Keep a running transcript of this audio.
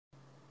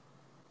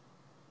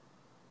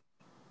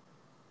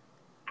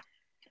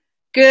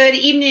Good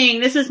evening.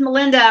 This is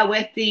Melinda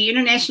with the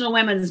International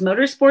Women's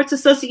Motorsports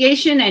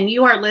Association, and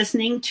you are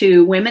listening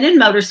to Women in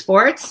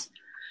Motorsports.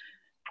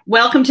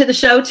 Welcome to the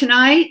show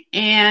tonight,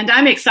 and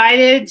I'm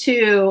excited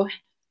to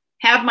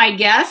have my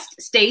guest,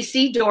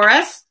 Stacy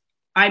Doris.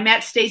 I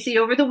met Stacy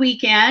over the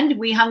weekend.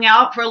 We hung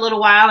out for a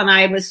little while, and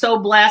I was so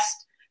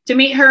blessed to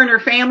meet her and her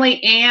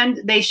family, and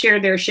they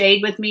shared their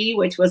shade with me,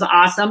 which was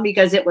awesome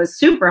because it was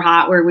super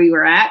hot where we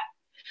were at.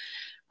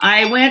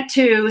 I went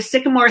to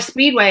Sycamore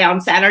Speedway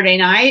on Saturday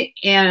night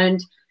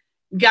and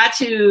got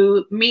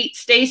to meet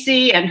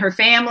Stacy and her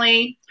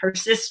family, her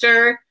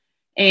sister,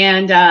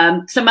 and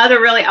some other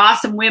really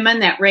awesome women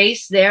that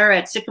race there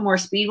at Sycamore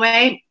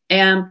Speedway.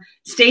 And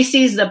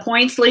Stacy's the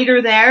points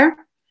leader there.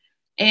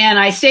 And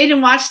I stayed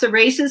and watched the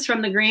races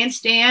from the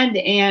grandstand,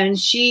 and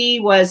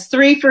she was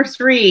 3 for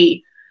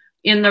 3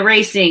 in the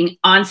racing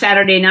on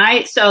Saturday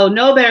night. So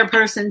no better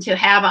person to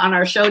have on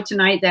our show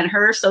tonight than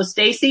her. So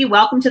Stacy,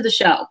 welcome to the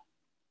show.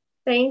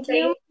 Thank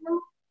you.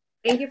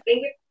 Thank you.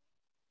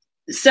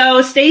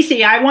 So,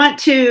 Stacy, I want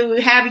to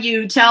have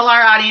you tell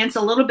our audience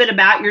a little bit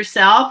about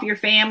yourself, your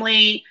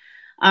family,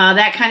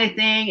 that kind of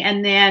thing,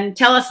 and then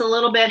tell us a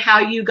little bit how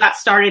you got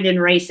started in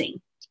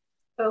racing.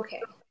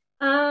 Okay.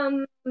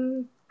 I've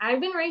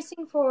been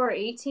racing for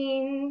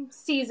 18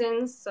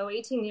 seasons, so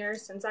 18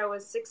 years since I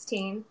was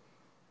 16.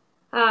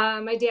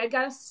 My dad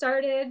got us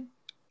started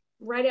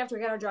right after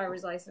we got our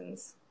driver's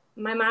license.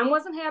 My mom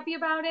wasn't happy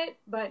about it,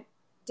 but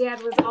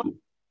Dad was all.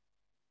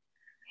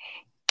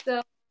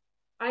 So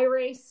I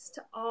raced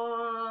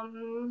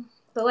the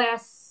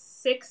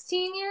last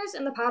 16 years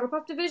in the Powder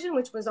Puff division,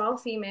 which was all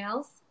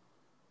females.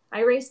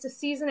 I raced a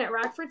season at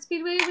Rockford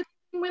Speedway with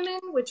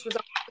women, which was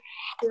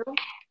all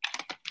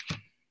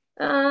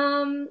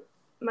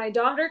my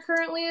daughter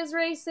currently is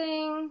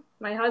racing.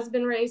 My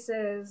husband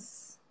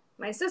races.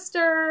 My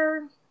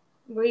sister.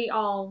 We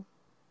all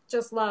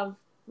just love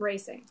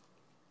racing.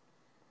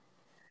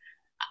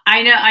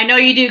 I know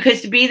you do,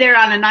 because to be there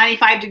on a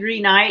 95-degree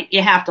night,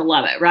 you have to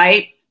love it,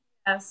 right?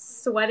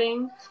 Yes,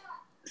 sweating,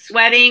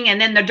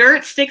 and then the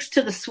dirt sticks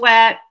to the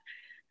sweat,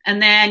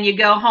 and then you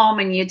go home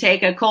and you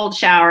take a cold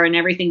shower and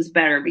everything's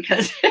better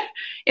because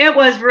it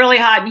was really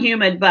hot and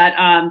humid. But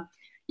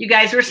you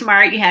guys were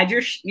smart. You had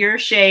your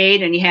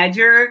shade and you had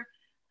your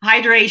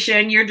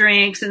hydration, your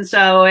drinks, and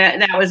so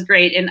that was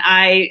great. And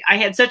I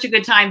had such a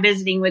good time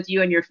visiting with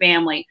you and your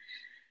family.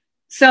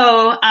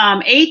 So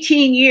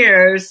 18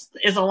 years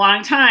is a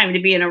long time to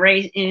be in a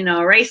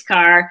race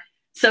car.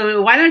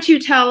 So why don't you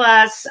tell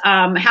us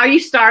how you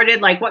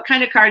started, like what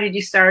kind of car did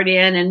you start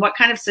in, and what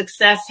kind of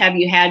success have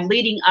you had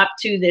leading up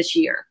to this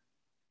year?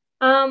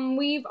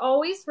 We've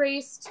always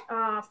raced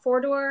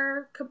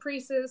 4-door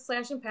Caprices /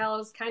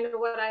 Impalas, kind of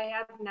what I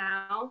have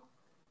now.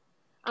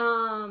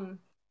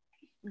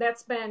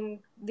 That's been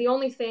the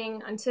only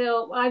thing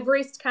until I've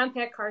raced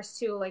compact cars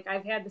too. Like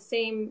I've had the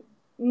same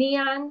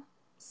Neon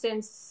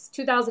since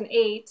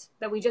 2008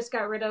 that we just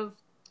got rid of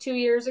 2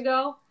 years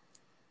ago.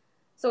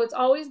 So it's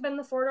always been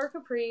the 4-door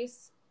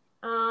Caprice.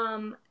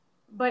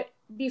 But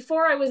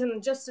before I was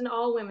in just an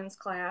all women's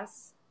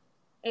class,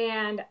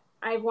 and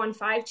I've won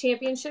 5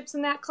 championships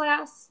in that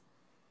class.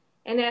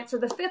 And after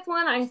the 5th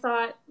one, I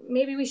thought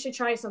maybe we should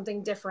try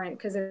something different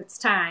because it's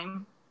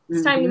time.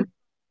 It's time to move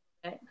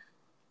it.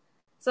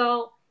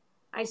 So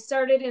I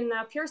started in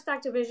the pure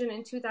stock division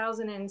in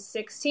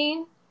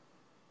 2016.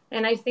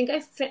 And I think I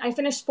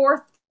finished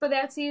 4th for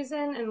that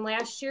season. And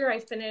last year I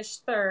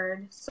finished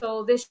 3rd.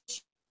 So this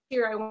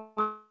year I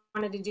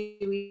wanted to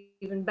do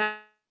even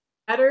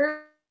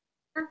better.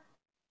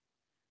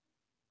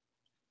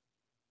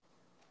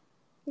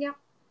 Yeah.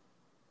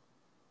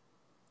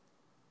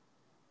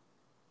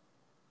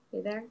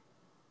 You there?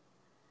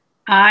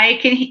 I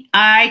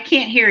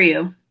can't hear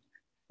you.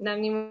 Not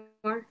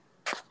anymore?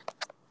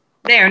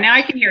 There, now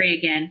I can hear you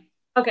again.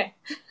 Okay.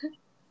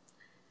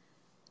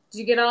 Did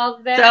you get all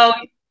of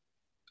that?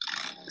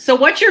 So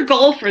what's your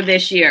goal for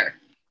this year?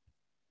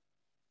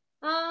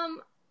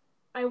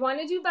 I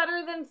want to do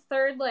better than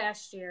 3rd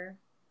last year.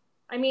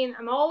 I mean,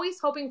 I'm always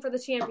hoping for the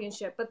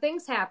championship, but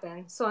things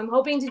happen. So I'm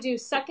hoping to do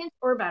 2nd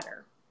or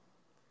better.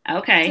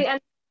 Okay.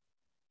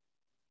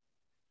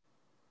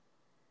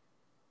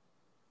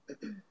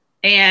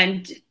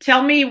 And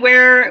tell me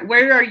where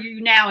are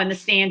you now in the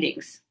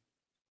standings?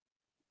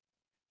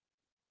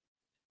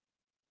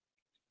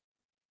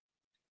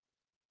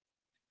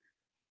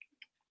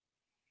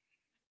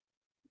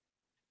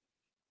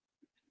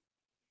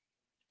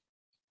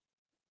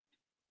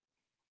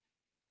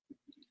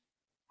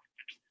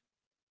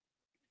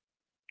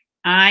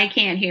 I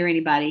can't hear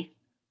anybody.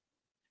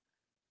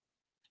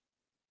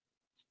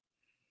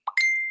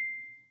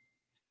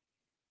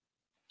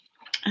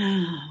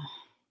 Oh.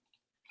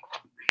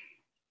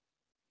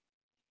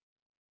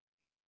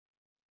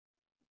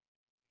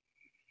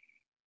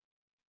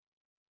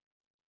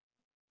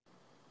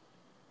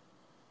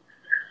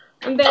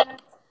 I'm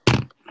back.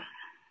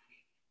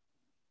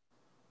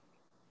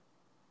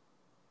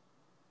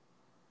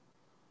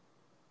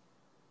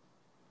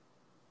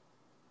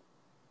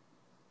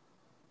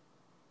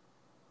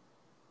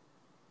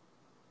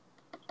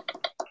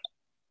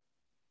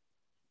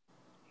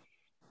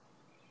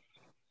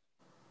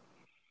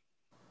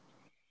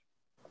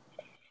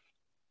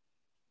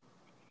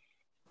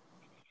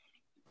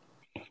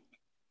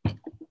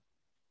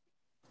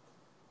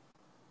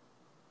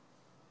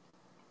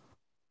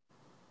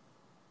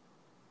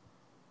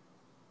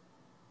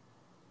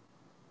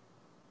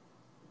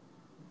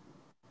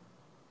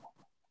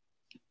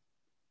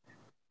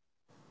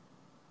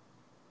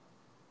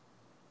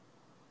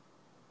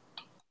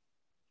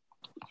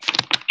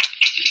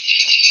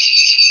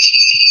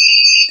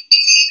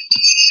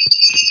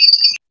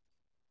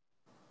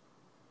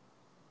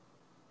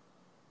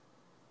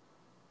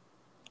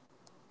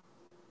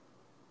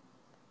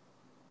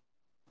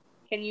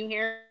 Can you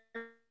hear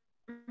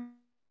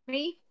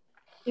me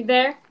You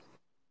there?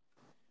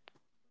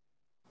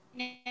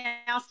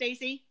 now,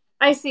 Stacy?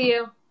 I see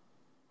you.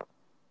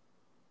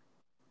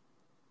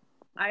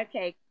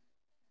 Okay.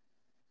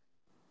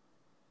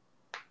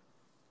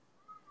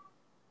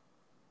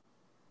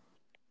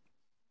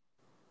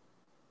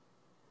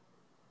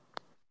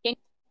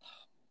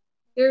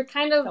 You're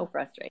kind of So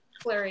frustrating.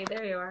 blurry.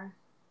 There you are.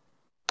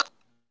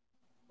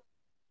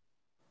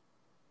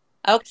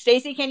 Oh,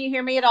 Stacy, can you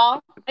hear me at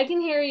all? I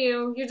can hear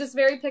you. You're just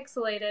very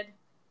pixelated.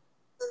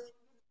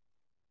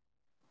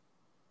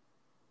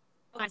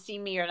 I see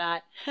me or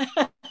not.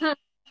 I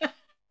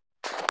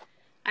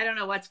don't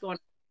know what's going on.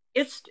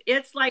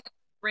 It's like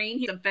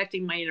rain is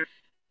affecting my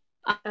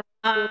internet.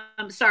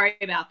 Sorry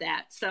about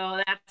that.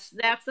 So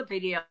that's the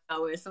video.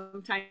 Is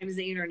sometimes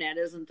the internet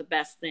isn't the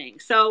best thing.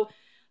 So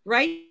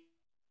right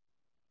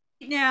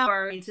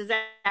now, is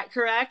that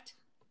correct?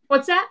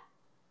 What's that?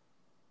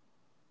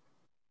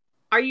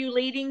 Are you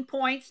leading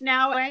points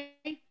now?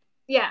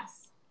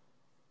 Yes.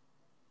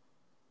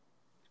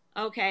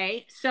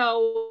 Okay.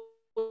 So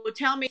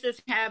tell me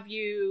this: how have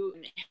you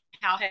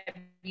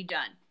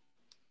done?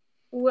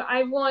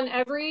 I've won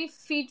every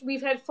feat.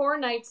 We've had 4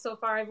 nights so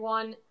far. I've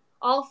won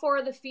all 4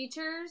 of the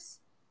features.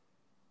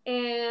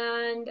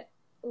 And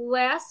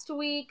last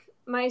week,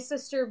 my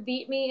sister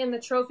beat me in the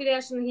trophy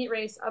dash and the heat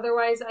race.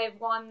 Otherwise, I've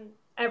won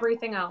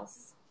everything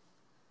else.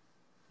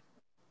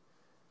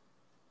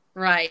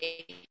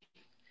 Right.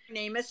 My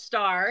name is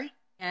Star,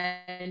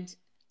 and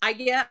I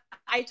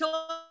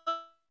told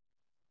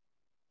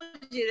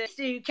you that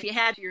you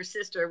had your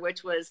sister,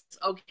 which was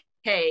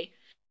okay.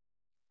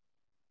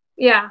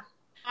 Yeah.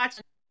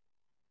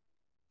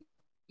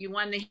 You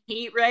won the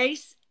heat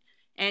race,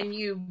 and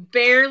you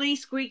barely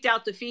squeaked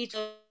out the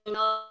feature.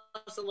 Tell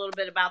us a little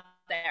bit about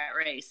that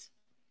race.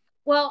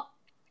 Well,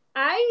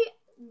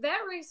 that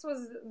race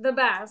was the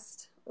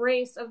best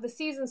race of the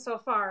season so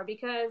far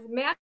because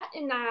Matt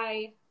and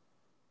I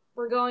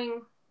were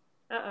going.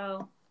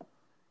 Uh-oh.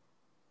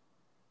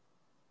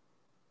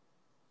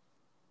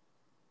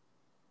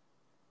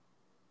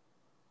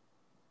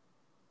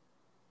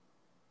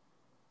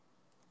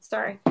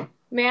 Sorry.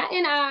 Matt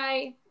and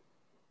I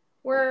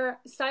were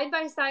side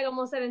by side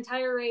almost that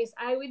entire race.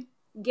 I would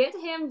get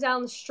him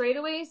down the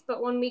straightaways,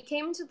 but when we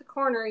came to the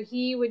corner,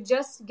 he would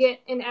just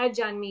get an edge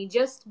on me,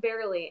 just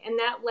barely. And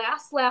that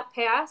last lap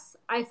pass,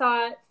 I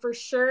thought for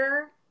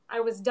sure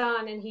I was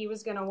done and he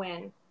was going to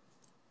win.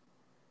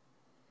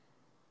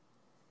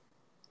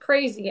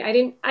 Crazy. I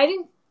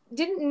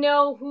didn't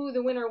know who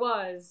the winner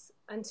was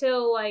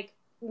until like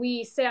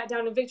we sat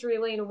down in victory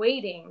lane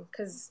waiting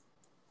because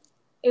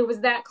it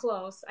was that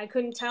close. I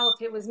couldn't tell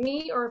if it was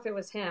me or if it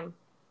was him.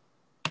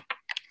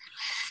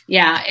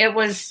 Yeah, it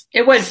was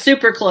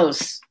super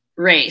close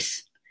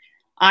race.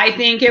 I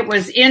think it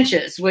was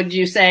inches, would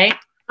you say?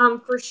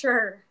 For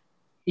sure.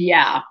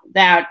 Yeah,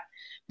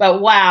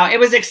 but wow, it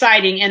was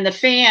exciting. And the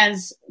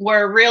fans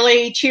were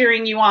really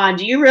cheering you on.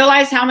 Do you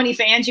realize how many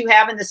fans you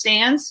have in the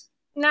stands?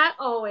 Not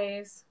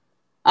always.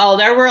 Oh,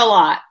 there were a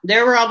lot.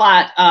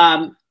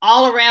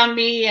 All around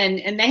me,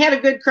 and they had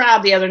a good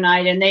crowd the other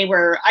night, and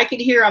I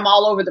could hear them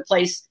all over the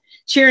place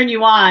cheering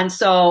you on.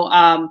 So,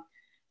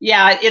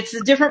 yeah, it's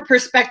a different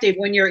perspective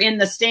when you're in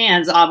the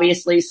stands,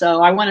 obviously.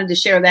 So I wanted to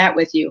share that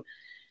with you.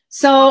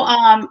 So,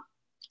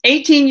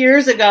 18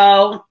 years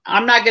ago,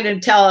 I'm not going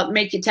to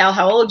make you tell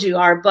how old you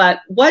are, but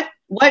what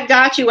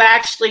got you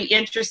actually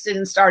interested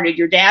and started?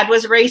 Your dad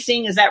was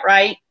racing, is that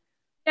right?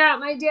 Yeah,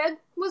 my dad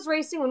was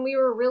racing when we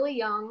were really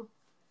young,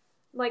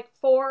 like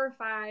 4 or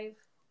 5.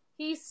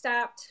 He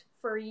stopped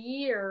for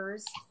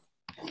years.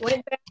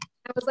 Went back.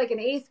 I was like in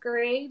 8th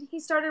grade. He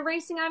started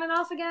racing on and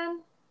off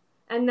again,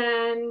 and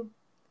then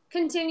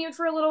continued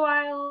for a little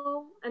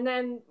while. And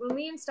then when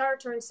me and Star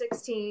turned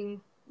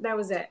 16, that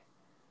was it.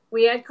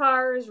 We had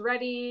cars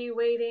ready,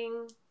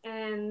 waiting,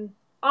 and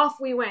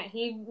off we went.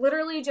 He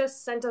literally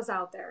just sent us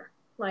out there.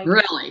 Like,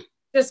 really?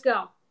 Just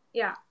go.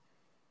 Yeah.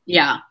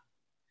 Yeah.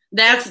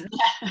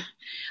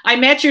 I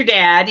met your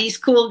dad. He's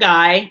a cool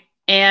guy.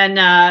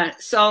 And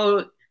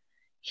so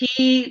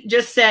he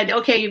just said,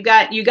 okay, you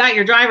got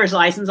your driver's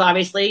license,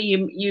 obviously.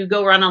 You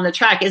go run on the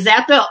track. Is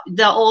that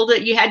the old,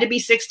 you had to be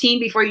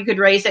 16 before you could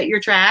race at your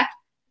track?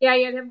 Yeah,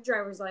 you had to have a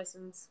driver's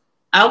license.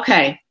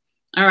 Okay.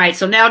 All right.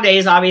 So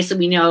nowadays, obviously,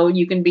 we know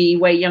you can be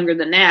way younger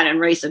than that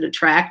and race at a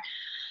track.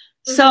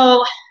 Mm-hmm.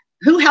 So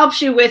who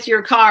helps you with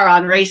your car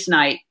on race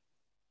night?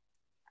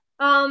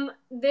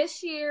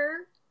 This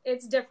year,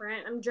 it's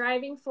different. I'm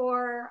driving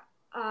for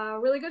a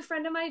really good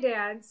friend of my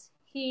dad's.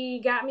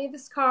 He got me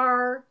this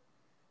car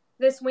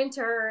this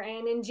winter,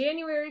 and in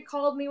January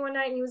called me one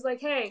night and he was like,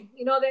 hey,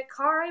 you know that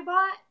car I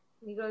bought?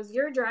 And he goes,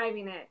 you're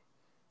driving it.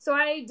 So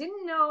I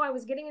didn't know I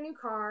was getting a new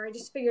car. I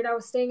just figured I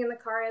was staying in the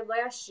car I had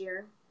last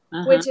year,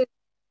 which is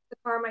the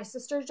car my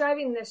sister's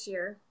driving this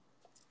year.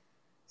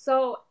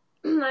 So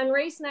on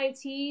race nights,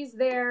 he's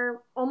there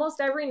almost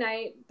every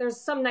night. There's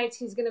some nights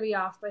he's going to be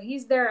off, but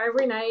he's there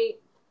every night,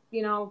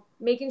 you know,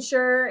 making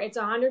sure it's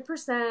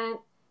 100%,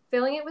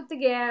 filling it with the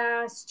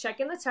gas,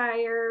 checking the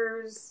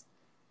tires.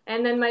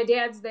 And then my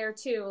dad's there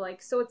too.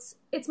 Like, so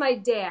it's my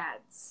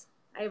dad's.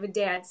 I have a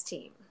dad's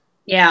team.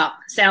 Yeah,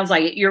 sounds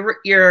like it.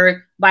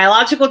 Your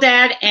biological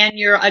dad and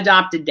your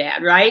adopted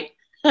dad, right?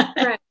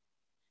 Right.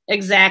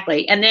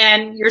 Exactly. And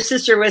then your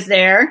sister was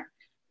there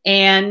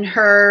and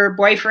her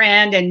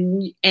boyfriend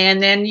and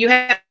then you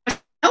have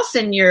else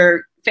in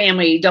your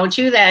family, don't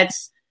you,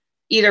 that's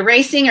either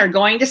racing or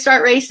going to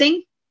start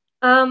racing?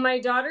 My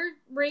daughter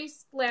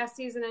raced last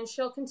season and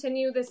she'll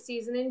continue this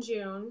season in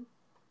June.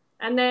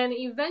 And then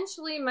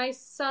eventually my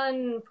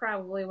son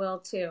probably will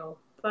too,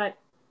 but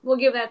we'll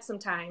give that some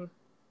time.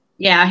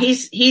 Yeah,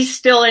 he's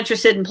still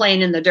interested in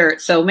playing in the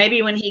dirt. So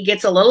maybe when he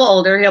gets a little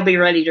older, he'll be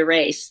ready to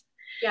race.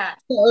 Yeah.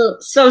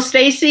 So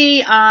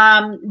Stacy,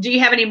 do you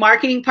have any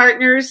marketing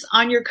partners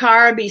on your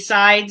car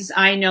besides,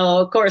 I know,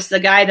 of course, the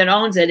guy that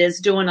owns it is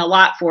doing a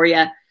lot for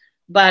you,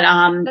 but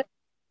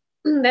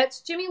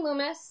That's Jimmy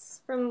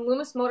Loomis from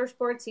Loomis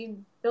Motorsports. He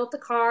built the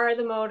car,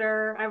 the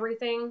motor,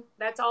 everything.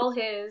 That's all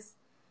his.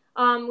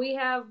 We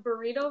have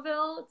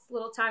Burritoville. It's a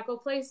little taco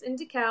place in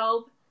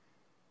DeKalb.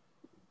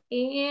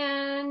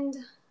 And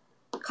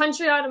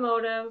Country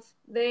Automotive.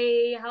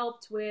 They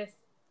helped with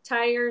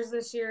tires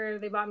this year.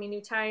 They bought me new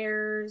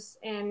tires.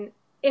 And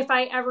if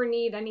I ever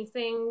need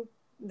anything,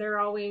 they're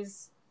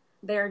always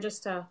there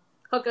just to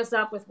hook us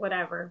up with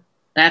whatever.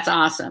 that's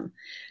awesome.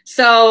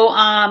 So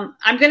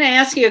I'm going to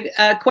ask you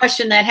a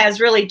question that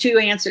has really two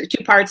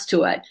parts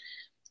to it.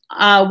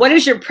 What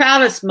is your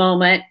proudest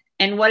moment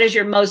and what is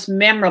your most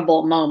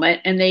memorable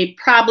moment? And they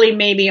probably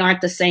maybe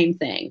aren't the same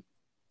thing.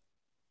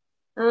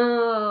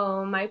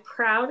 Oh, my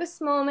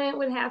proudest moment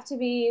would have to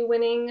be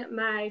winning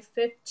my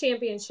 5th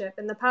championship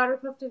in the Powder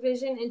Puff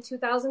division in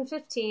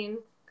 2015,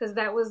 because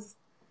that was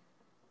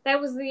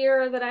the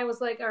year that I was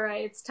like, all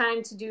right, it's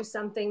time to do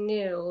something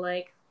new.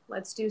 Like,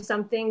 let's do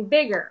something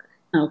bigger.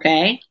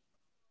 Okay.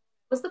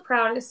 Was the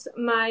proudest.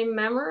 My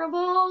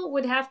memorable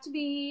would have to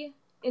be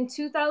in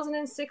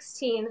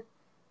 2016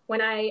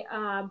 when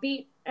I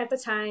beat, at the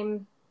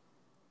time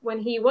when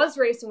he was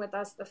racing with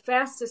us, the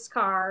fastest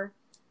car,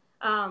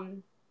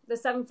 the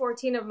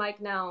 714 of Mike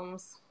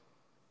Nelms.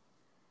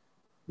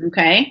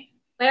 Okay.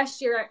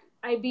 Last year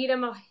I beat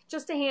him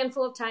just a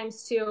handful of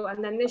times too,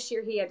 and then this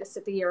year he had to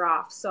sit the year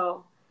off,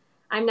 so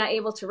I'm not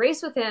able to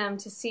race with him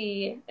to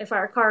see if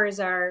our cars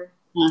are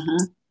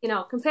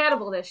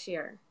compatible this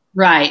year.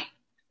 Right.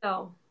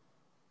 So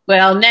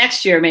well,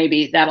 next year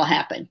maybe that'll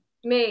happen.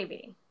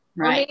 Maybe.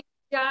 Right. Or maybe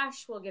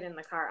Josh will get in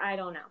the car. I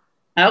don't know.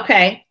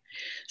 Okay.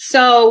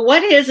 So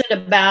what is it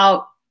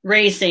about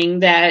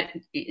racing that,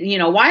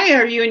 why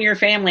are you and your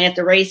family at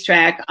the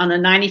racetrack on a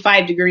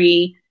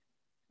 95-degree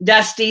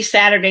dusty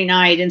Saturday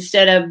night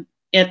instead of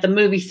at the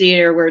movie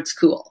theater where it's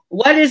cool?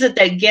 What is it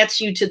that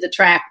gets you to the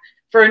track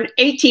for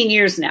 18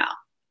 years now?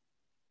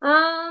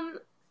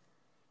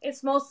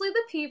 It's mostly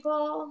the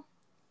people.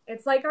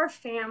 It's like our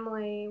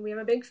family. We have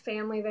a big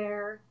family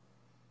there.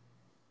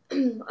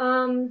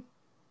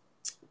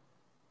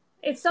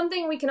 It's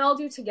something we can all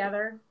do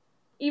together.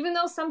 Even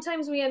though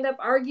sometimes we end up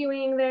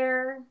arguing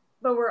there,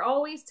 but we're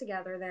always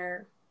together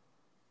there.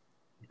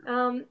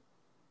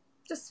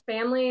 Just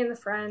family and the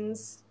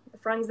friends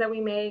that we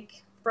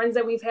make, friends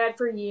that we've had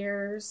for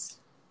years.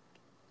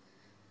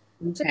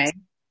 Okay.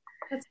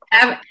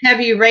 Have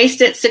you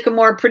raced at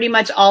Sycamore pretty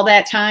much all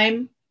that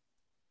time?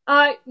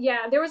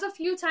 Yeah, there was a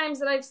few times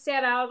that I've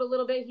sat out a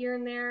little bit here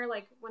and there.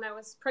 Like when I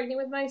was pregnant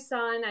with my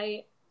son,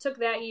 I took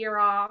that year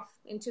off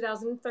in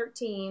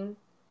 2013.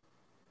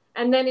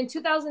 And then in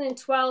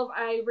 2012,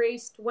 I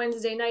raced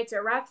Wednesday nights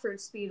at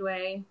Rockford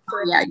Speedway.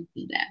 Yeah, you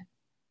do that.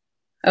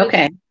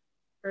 Okay.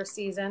 For a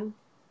season.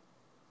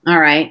 All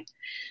right.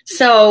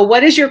 So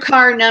what is your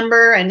car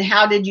number and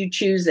how did you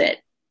choose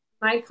it?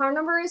 My car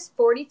number is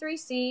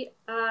 43C.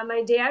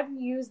 My dad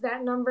used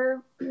that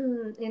number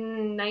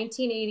in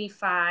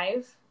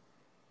 1985.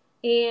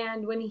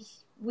 And when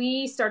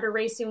we started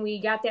racing, we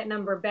got that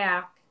number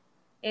back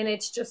and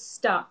it's just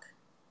stuck.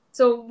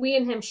 So we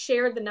and him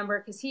shared the number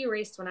because he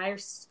raced when I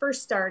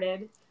first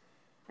started.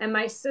 And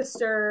my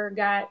sister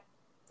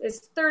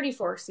is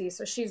 34C,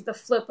 so she's the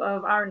flip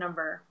of our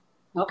number.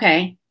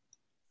 Okay.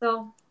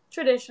 So,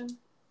 tradition.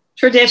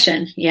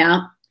 Tradition,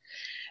 yeah.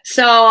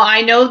 So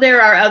I know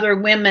there are other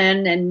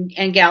women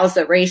and gals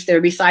that race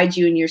there besides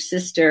you and your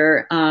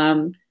sister.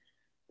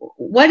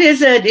 What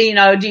is it,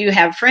 do you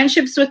have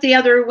friendships with the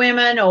other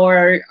women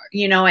or,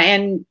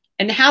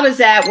 and how does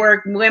that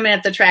work? Women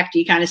at the track, do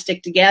you kind of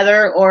stick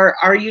together or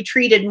are you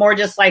treated more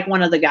just like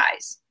one of the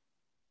guys?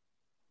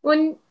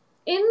 When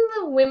in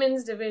the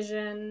women's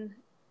division,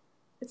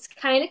 it's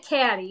kind of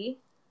catty.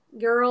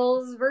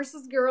 Girls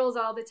versus girls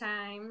all the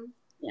time.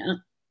 Yeah.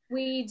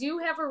 We do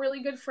have a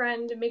really good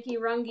friend, Mickey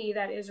Runge,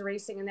 that is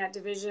racing in that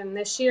division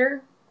this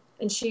year.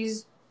 And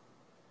she's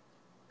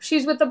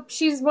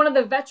one of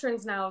the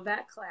veterans now of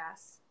that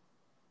class.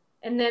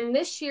 And then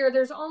this year,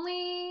 there's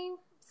only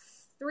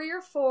 3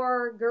 or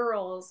 4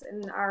 girls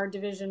in our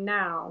division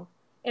now.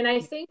 And I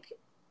think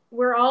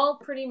we're all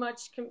pretty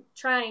much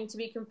trying to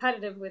be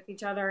competitive with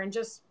each other and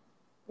just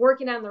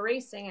working on the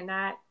racing and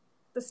not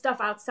the stuff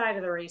outside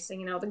of the racing,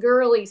 you know, the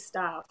girly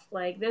stuff.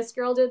 Like this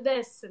girl did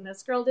this and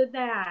this girl did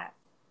that.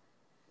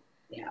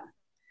 Yeah.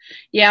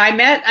 Yeah, I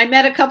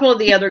met a couple of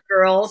the other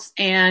girls,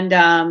 and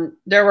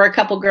there were a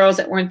couple girls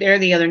that weren't there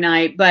the other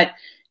night, but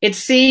it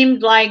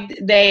seemed like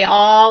they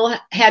all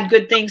had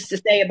good things to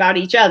say about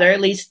each other.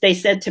 At least they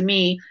said to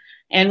me.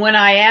 And when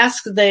I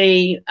asked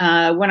when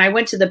I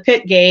went to the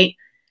pit gate,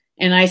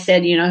 and I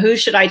said, you know, who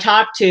should I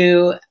talk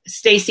to?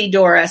 Stacy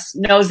Doris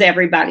knows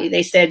everybody.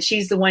 They said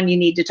she's the one you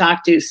need to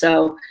talk to.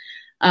 So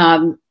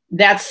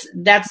that's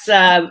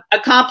a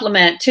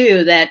compliment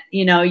too. That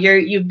you know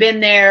you've been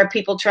there.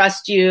 People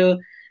trust you.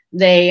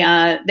 They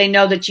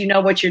know that you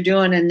know what you're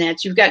doing and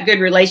that you've got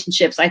good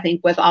relationships, I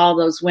think, with all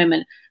those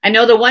women. I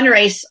know the one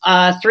race,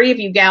 3 of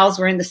you gals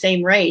were in the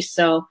same race,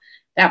 so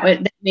that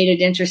made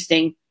it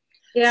interesting.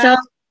 Yeah.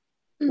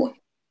 So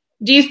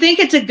do you think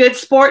it's a good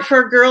sport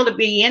for a girl to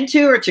be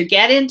into or to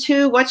get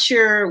into? What's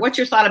your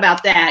thought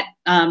about that?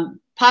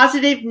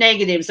 Positive,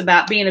 negatives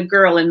about being a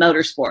girl in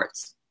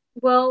motorsports?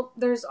 Well,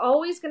 there's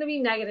always going to be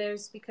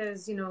negatives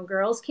because, you know,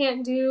 girls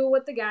can't do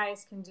what the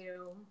guys can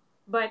do.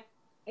 But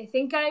I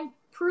think I've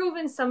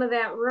proven some of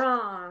that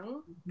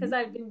wrong because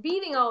I've been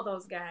beating all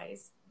those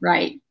guys.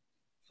 Right.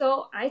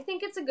 So I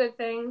think it's a good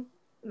thing.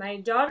 My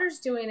daughter's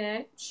doing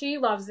it. She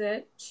loves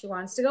it. She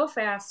wants to go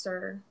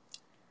faster.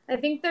 I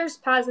think there's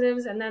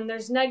positives and then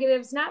there's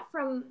negatives, not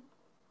from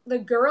the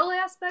girl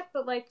aspect,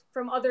 but like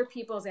from other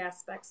people's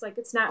aspects. Like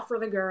it's not for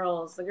the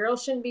girls. The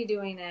girls shouldn't be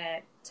doing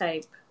it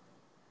type.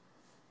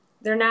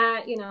 They're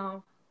not, you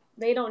know,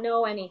 they don't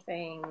know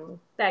anything,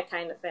 that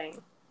kind of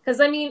thing. Because,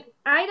 I mean,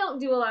 I don't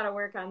do a lot of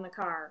work on the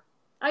car.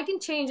 I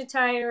can change a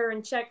tire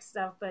and check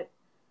stuff, but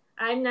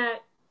I'm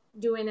not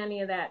doing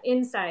any of that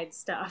inside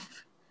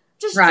stuff.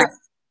 Just right.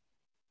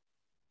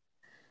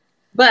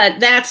 But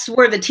that's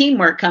where the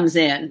teamwork comes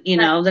in. You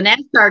know, the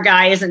NASCAR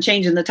guy isn't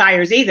changing the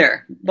tires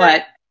either,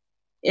 but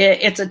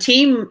it's a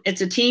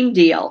team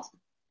deal.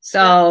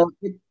 So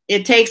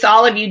it takes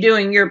all of you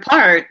doing your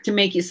part to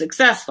make you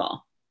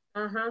successful.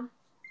 Uh-huh.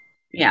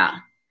 Yeah.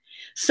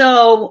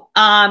 So,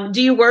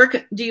 do you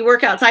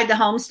work outside the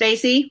home,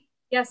 Stacy?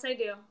 Yes, I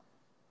do.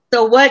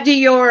 So what do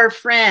your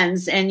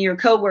friends and your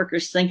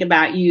coworkers think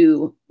about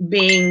you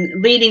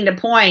leading the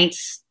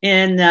points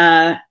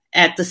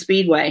at the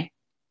Speedway?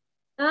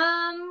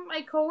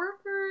 My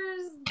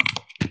coworkers,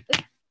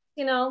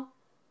 you know,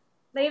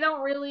 they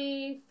don't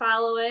really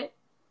follow it.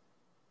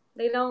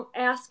 They don't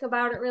ask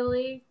about it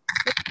really.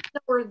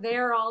 We're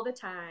there all the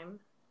time.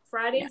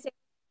 Fridays and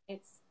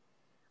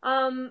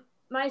nights.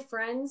 My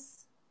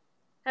friends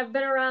have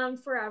been around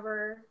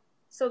forever,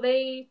 so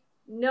they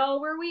know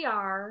where we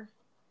are.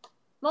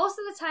 Most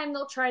of the time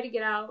they'll try to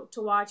get out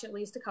to watch at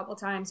least a couple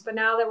times, but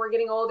now that we're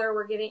getting older,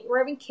 we're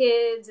having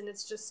kids and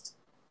it's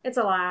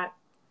a lot.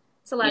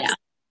 It's a lot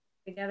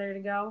together to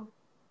go.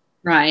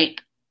 Right.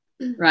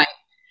 Right.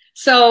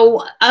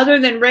 So other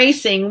than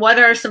racing, what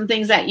are some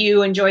things that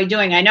you enjoy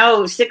doing? I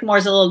know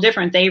Sycamore's a little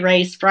different. They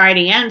race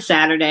Friday and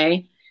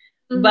Saturday,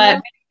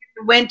 but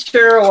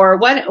winter or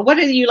what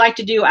do you like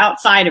to do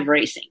outside of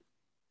racing?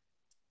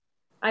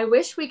 I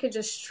wish we could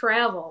just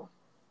travel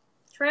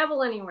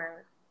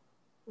anywhere.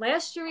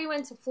 Last year we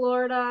went to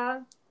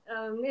Florida,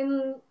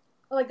 in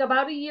like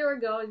about a year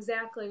ago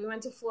exactly. We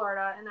went to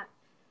Florida and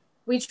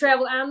we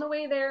traveled on the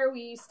way there.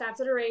 We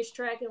stopped at a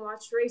racetrack and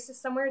watched races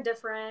somewhere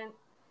different.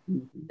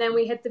 Then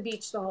we hit the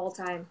beach the whole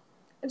time.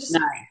 And just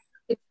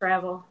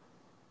travel.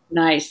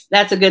 Nice.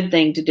 That's a good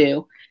thing to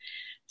do.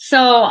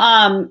 So,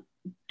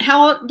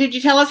 how did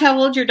you tell us how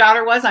old your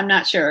daughter was? I'm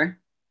not sure.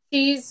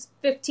 She's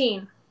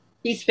 15.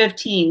 She's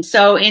 15.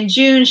 So in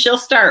June she'll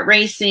start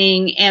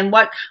racing. And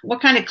what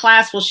kind of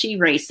class will she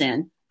race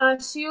in?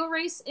 She'll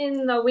race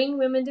in the Wing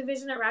Women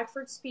division at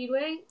Rockford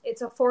Speedway.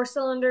 It's a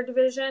 4-cylinder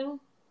division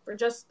for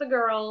just the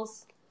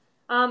girls.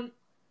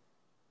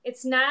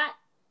 It's not.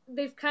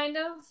 They've kind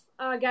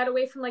of got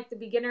away from like the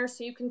beginner,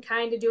 so you can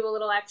kind of do a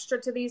little extra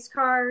to these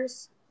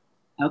cars.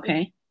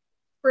 Okay.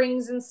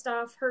 Springs and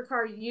stuff. Her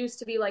car used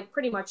to be like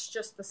pretty much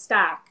just the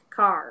stock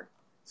car.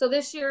 So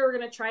this year we're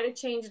going to try to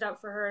change it up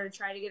for her to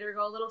try to get her to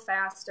go a little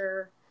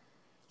faster.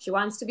 She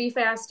wants to be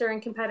faster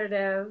and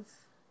competitive.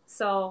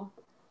 So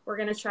we're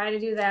going to try to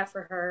do that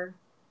for her.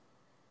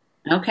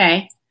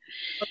 Okay.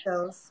 With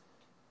those.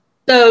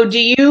 So do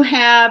you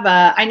have,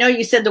 I know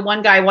you said the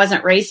one guy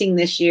wasn't racing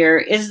this year.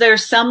 Is there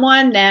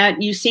someone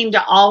that you seem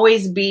to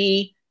always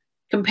be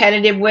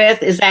competitive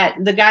with? Is that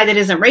the guy that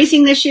isn't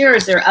racing this year? Or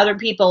is there other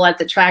people at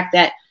the track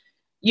that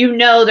you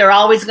know they're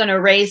always going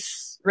to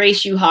race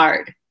you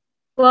hard?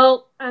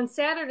 Well, on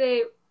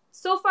Saturday,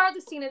 so far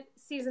this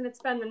season, it's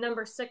been the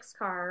number 6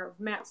 car of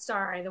Matt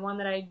Starr, the one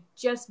that I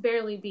just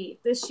barely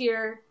beat. This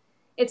year,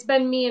 it's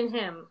been me and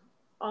him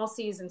all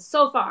season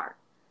so far.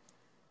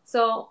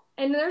 So,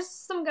 and there's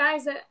some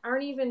guys that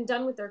aren't even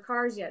done with their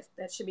cars yet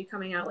that should be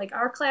coming out. Like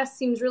our class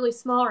seems really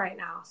small right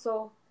now.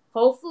 So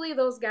hopefully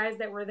those guys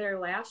that were there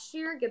last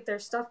year get their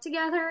stuff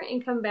together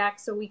and come back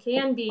so we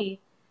can be.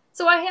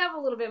 So I have a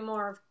little bit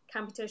more of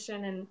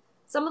competition, and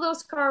some of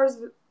those cars,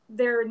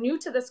 they're new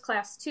to this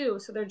class too.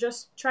 So they're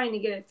just trying to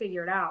get it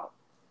figured out.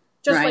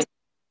 just Right. like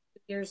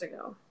years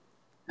ago.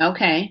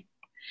 Okay.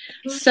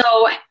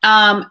 So,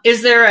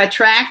 is there a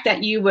track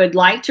that you would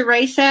like to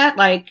race at?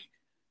 Like,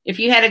 if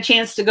you had a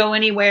chance to go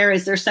anywhere,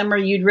 is there somewhere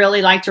you'd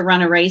really like to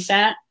run a race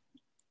at?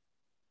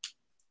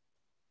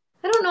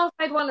 I don't know if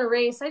I'd want to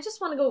race. I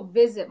just want to go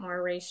visit more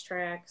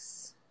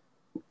racetracks.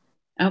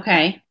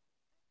 Okay.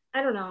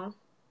 I don't know.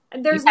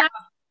 You There's have,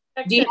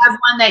 not do you have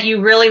one that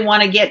you really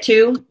want to get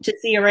to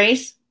see a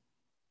race?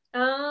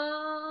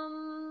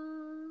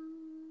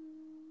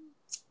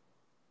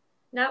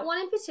 Not one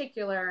in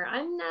particular.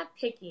 I'm not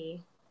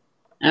picky.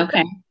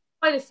 Okay.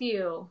 Quite a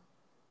few.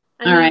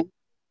 I All right.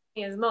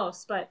 mean, as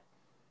most, but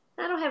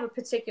I don't have a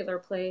particular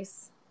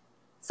place.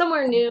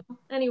 Somewhere new,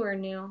 anywhere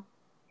new.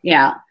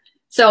 Yeah.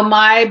 So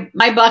my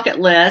bucket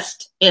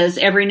list is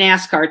every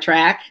NASCAR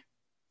track,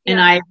 and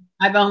Yeah.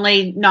 I've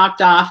only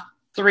knocked off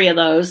 3 of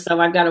those, so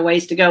I've got a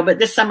ways to go. But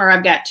this summer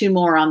I've got 2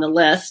 more on the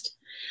list.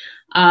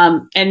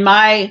 And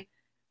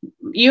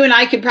you and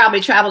I could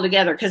probably travel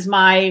together because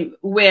my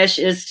wish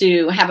is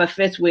to have a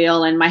 5th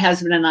wheel, and my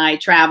husband and I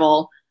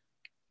travel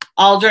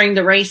all during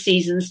the race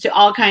seasons to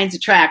all kinds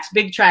of tracks,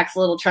 big tracks,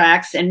 little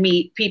tracks, and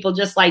meet people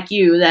just like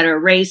you that are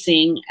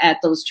racing at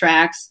those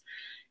tracks.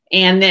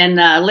 And then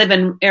live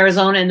in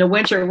Arizona in the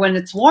winter when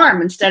it's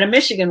warm instead of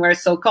Michigan where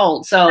it's so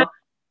cold. So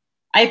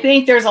I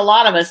think there's a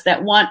lot of us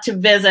that want to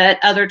visit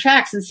other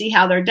tracks and see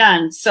how they're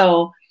done.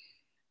 So,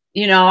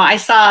 I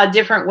saw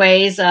different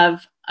ways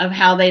of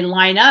how they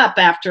line up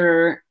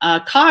after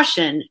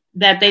caution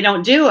that they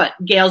don't do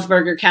at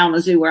Galesburg or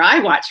Kalamazoo where I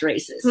watch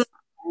races on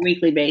a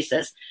weekly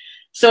basis.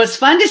 So it's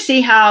fun to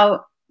see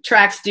how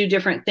tracks do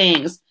different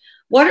things.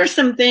 What are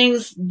some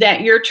things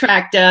that your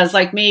track does,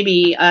 like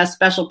maybe a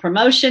special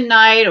promotion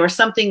night or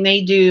something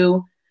they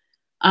do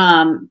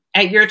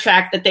at your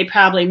track that they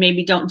probably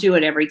maybe don't do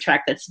at every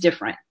track that's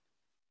different?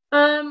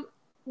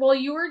 Well,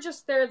 you were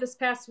just there this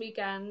past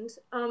weekend.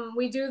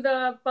 We do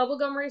the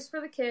bubblegum race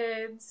for the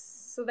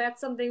kids. So that's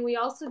something. We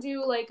also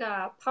do like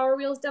a Power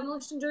Wheels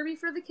demolition derby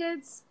for the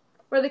kids,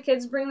 where the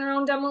kids bring their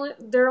own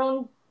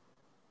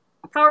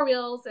Power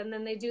Wheels and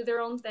then they do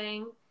their own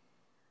thing.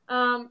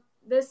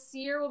 This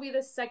year will be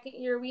the second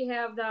year we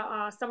have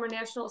the Summer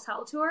Nationals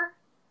Hell Tour.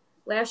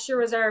 Last year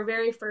was our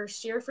very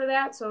first year for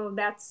that, so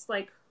that's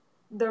like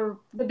the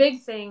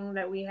big thing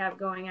that we have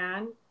going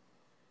on.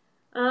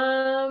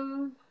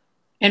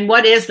 And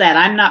what is that?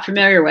 I'm not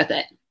familiar with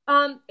it.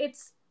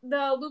 It's the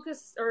not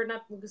Lucas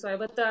Oil,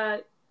 but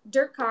the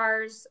dirt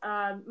cars,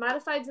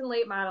 modifieds and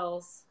late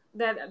models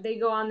that they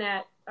go on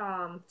that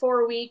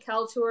 4-week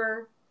Hell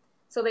Tour.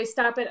 So they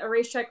stop at a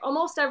racetrack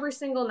almost every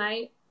single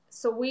night.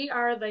 So we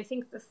are, I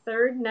think, the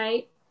 3rd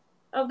night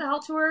of the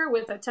Hell Tour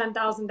with a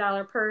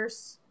 $10,000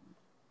 purse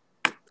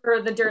for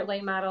the dirt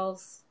late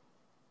models.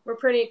 We're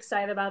pretty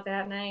excited about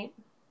that night.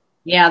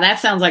 Yeah,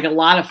 that sounds like a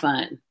lot of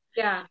fun.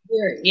 Yeah.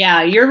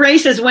 Yeah, your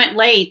races went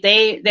late.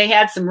 They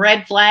had some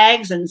red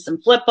flags and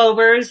some flip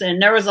overs,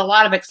 and there was a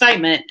lot of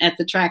excitement at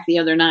the track the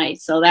other night.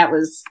 So that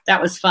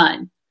was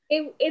fun.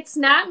 It's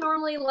not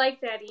normally like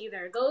that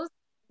either.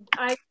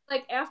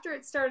 After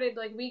it started,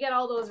 like we get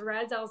all those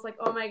reds, I was like,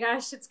 oh my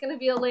gosh, it's gonna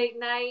be a late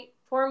night.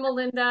 Poor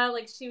Melinda,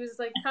 like she was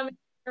like coming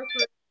here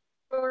for a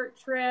short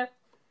trip.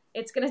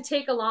 It's gonna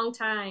take a long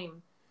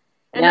time.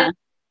 And then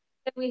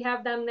we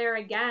have them there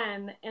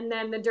again, and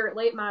then the dirt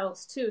late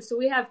models too. So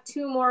we have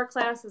 2 more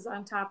classes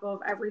on top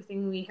of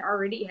everything we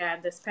already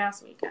had this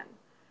past weekend.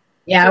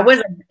 Yeah,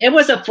 it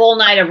was a full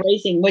night of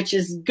racing, which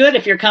is good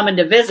if you're coming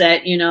to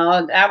visit.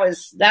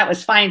 That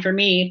was fine for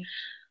me.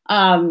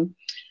 What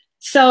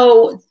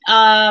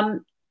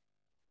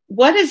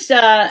is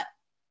I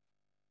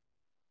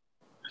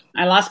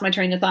lost my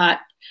train of thought.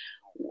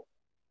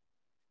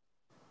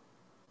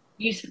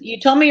 You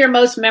told me your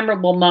most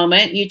memorable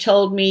moment. You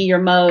told me your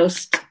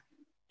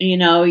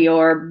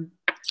your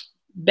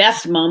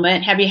best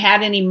moment. Have you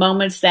had any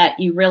moments that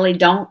you really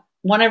don't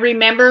want to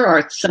remember,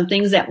 or some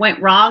things that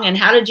went wrong, and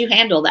how did you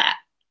handle that?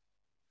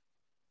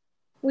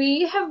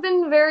 We have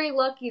been very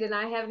lucky to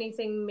not have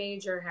anything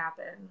major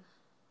happen.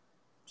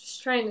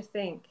 Just trying to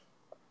think.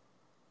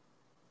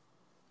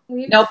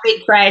 No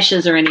big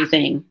crashes or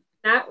anything.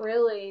 Not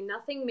really.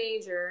 Nothing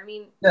major. I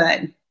mean,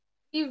 good.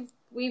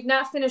 We've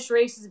not finished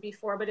races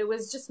before, but it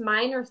was just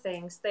minor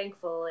things,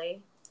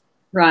 thankfully.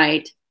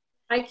 Right.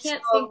 I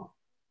can't think.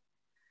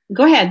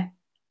 Go ahead.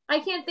 I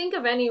can't think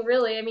of any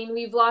really. I mean,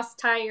 we've lost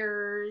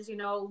tires,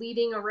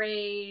 leading a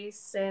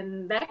race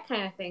and that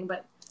kind of thing,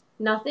 but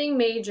nothing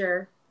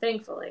major,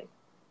 thankfully.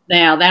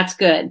 Yeah, that's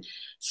good.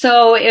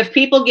 So if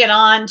people get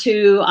on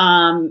to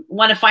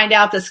want to find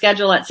out the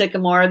schedule at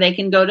Sycamore, they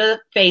can go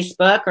to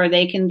Facebook or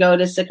they can go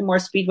to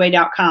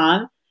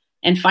sycamorespeedway.com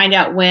and find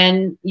out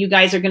when you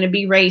guys are going to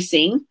be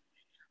racing.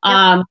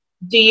 Yep.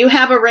 Do you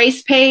have a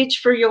race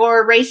page for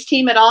your race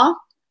team at all?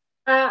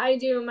 I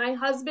do. My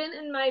husband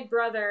and my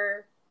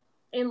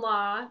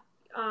brother-in-law,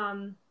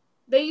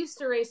 they used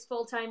to race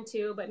full-time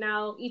too, but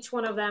now each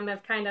one of them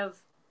have kind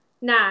of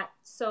not.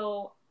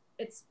 So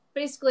it's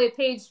basically a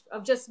page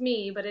of just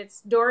me, but it's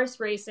Doris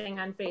Racing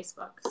on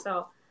Facebook.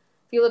 So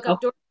if you look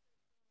up Doris,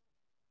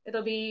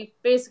 it'll be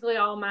basically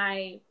all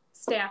my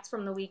stats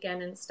from the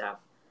weekend and stuff.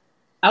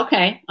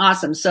 Okay,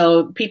 awesome.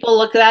 So people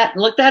look that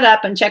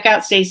up and check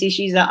out Stacy.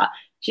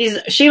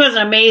 She was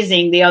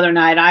amazing the other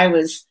night. I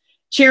was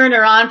cheering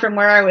her on from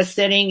where I was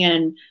sitting,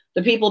 and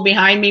the people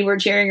behind me were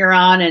cheering her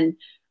on. And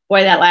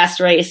boy, that last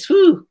race,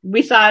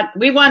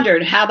 we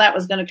wondered how that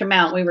was going to come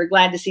out. We were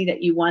glad to see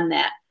that you won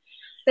that.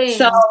 Thanks.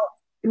 So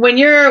when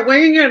you're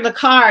in the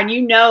car and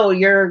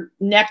you're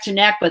neck to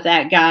neck with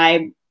that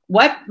guy,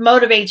 what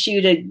motivates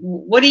you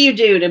what do you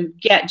do to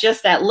get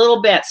just that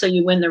little bit so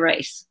you win the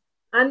race?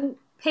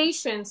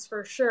 Patience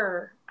for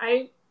sure.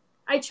 I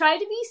try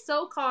to be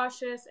so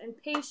cautious and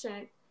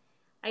patient.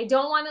 I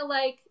don't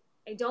like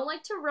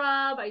to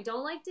rub. I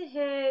don't like to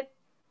hit.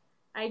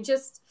 I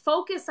just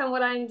focus on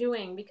what I'm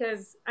doing,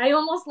 because I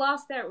almost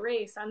lost that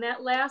race on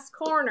that last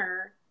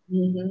corner.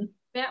 Mm-hmm.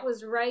 Matt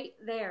was right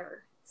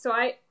there. So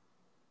I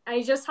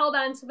just held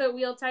on to the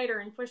wheel tighter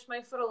and pushed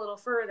my foot a little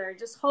further,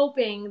 just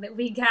hoping that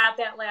we got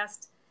that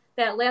last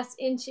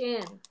inch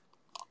in.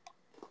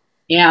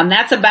 Yeah, and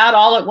that's about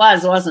all it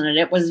was, wasn't it?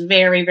 It was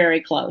very,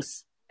 very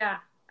close. Yeah,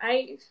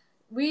 I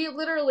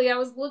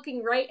was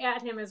looking right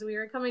at him as we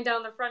were coming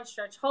down the front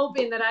stretch,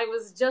 hoping that I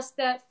was just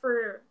that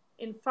far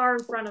in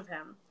front of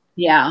him.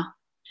 Yeah.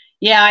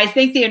 Yeah, I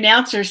think the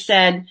announcer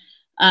said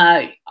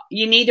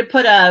you need to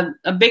put a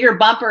bigger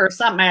bumper or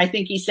something, I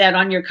think he said,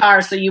 on your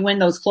car so you win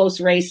those close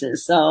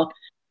races. So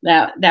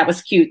that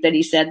was cute that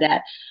he said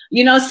that.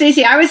 You know,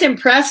 Stacy, I was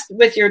impressed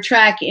with your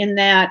track in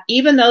that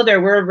even though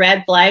there were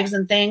red flags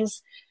and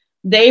things,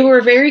 they were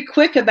very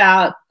quick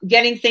about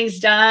getting things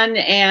done,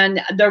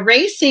 and the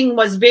racing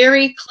was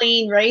very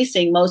clean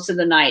racing most of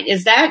the night.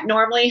 Is that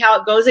normally how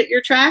it goes at your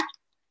track?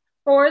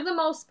 For the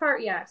most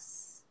part,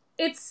 yes.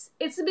 It's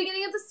the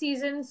beginning of the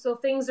season, so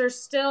things are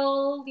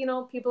still,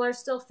 people are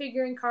still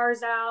figuring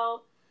cars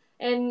out,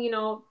 and,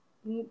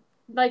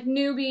 like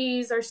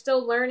newbies are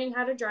still learning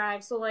how to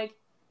drive. So, like,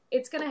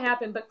 it's going to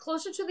happen. But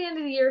closer to the end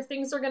of the year,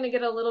 things are going to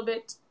get a little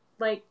bit,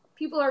 like,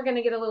 people are going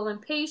to get a little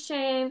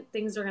impatient.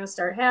 Things are going to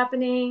start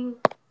happening.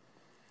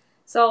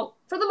 So,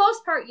 for the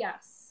most part,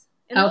 yes.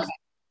 And those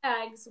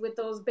bags with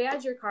those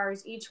Badger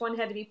cars, each one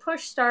had to be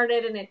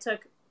push-started, and it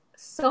took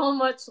so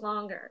much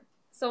longer.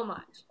 So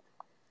much.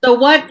 So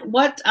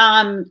what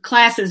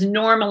classes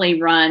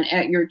normally run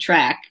at your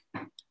track?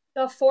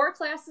 The 4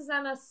 classes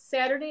on a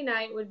Saturday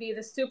night would be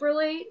the super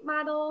late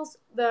models,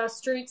 the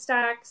street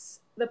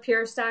stocks, the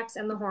pure stocks,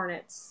 and the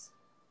Hornets.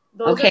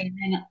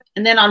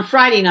 And then on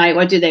Friday night,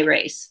 what do they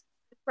race?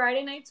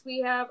 Friday nights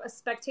we have a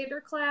spectator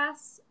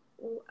class,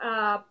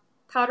 a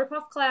powder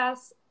puff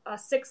class, a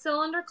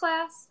 6-cylinder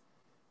class,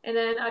 and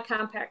then a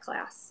compact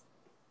class.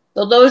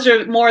 So those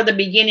are more the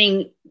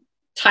beginning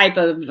type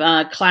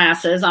of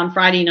classes on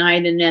Friday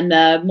night, and then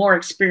the more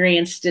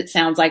experienced, it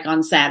sounds like,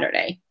 on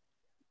Saturday.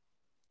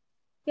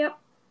 Yep.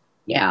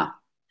 Yeah.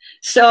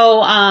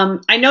 So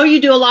I know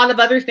you do a lot of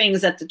other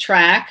things at the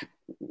track.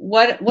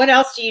 What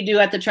else do you do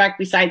at the track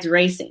besides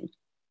racing?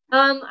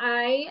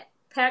 I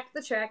pack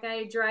the track.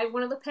 I drive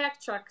one of the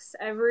pack trucks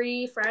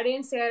every Friday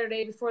and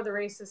Saturday before the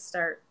races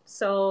start.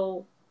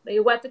 So they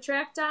wet the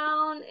track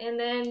down, and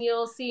then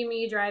you'll see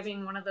me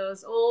driving one of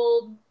those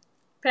old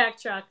pack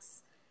trucks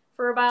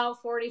for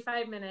about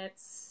 45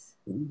 minutes,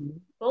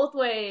 both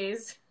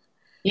ways.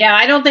 Yeah,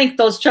 I don't think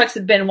those trucks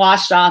have been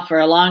washed off for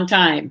a long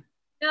time.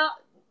 No,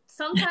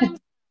 sometimes,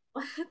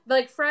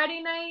 like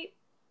Friday night,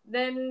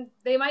 then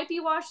they might be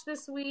washed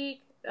this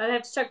week. I'd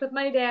have to check with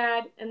my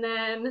dad, and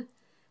then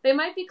they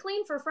might be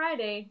clean for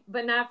Friday,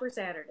 but not for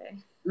Saturday.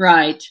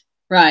 Right.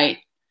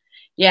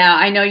 Yeah,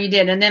 I know you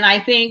did. And then I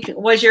think,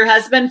 was your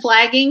husband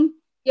flagging?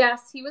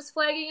 Yes, he was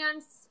flagging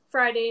on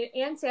Friday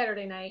and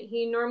Saturday night.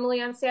 He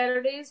normally on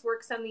Saturdays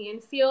works on the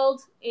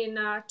infield in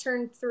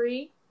turn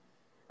 3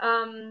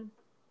 on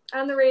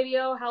the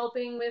radio,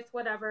 helping with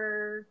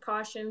whatever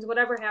cautions,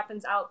 whatever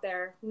happens out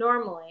there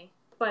normally.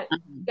 But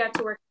he got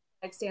to work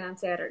the flag stand on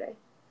Saturday.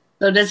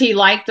 So does he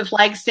like the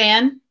flag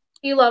stand?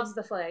 He loves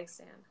the flag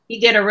stand. He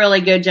did a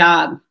really good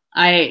job.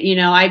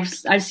 I've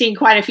seen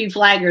quite a few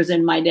flaggers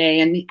in my day,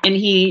 and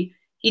he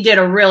did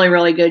a really,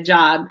 really good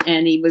job.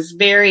 And he was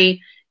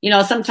very,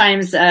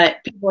 sometimes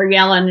people are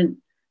yelling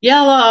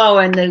yellow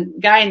and the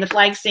guy in the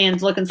flag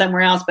stand's looking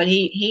somewhere else, but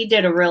he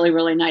did a really,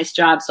 really nice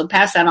job. So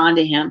pass that on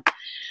to him.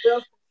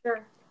 Sure.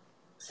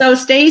 So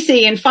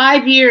Stacy, in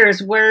 5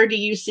 years, where do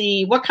you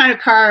see, what kind of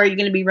car are you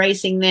going to be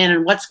racing then?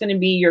 And what's going to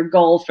be your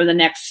goal for the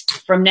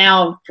next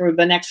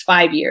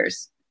 5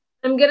 years?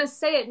 I'm going to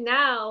say it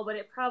now, but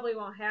it probably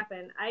won't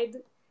happen.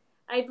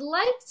 I'd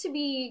like to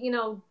be,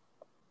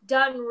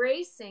 done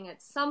racing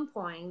at some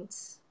point.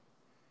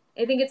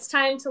 I think it's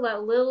time to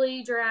let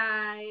Lily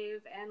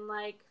drive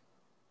and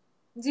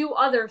do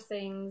other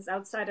things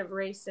outside of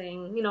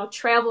racing,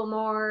 travel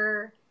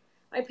more.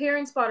 My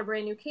parents bought a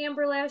brand new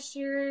camper last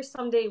year.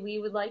 Someday we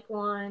would like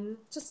one.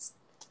 Just,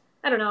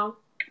 I don't know,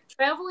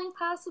 traveling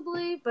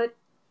possibly, but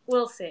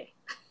we'll see.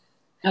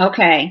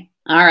 Okay.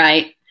 All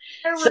right.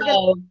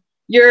 So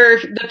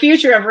the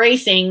future of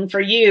racing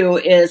for you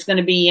is going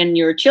to be in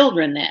your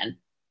children then.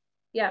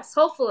 Yes,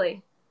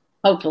 hopefully.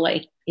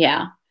 Hopefully.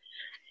 Yeah.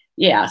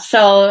 Yeah,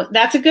 so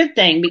that's a good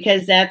thing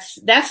because that's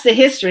the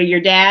history.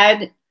 Your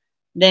dad,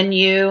 then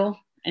you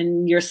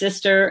and your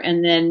sister,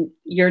 and then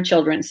your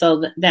children.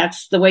 So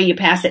that's the way you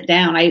pass it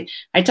down.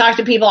 I talk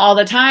to people all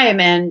the time,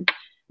 and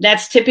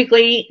that's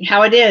typically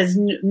how it is.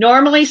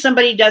 Normally,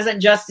 somebody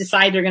doesn't just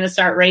decide they're going to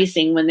start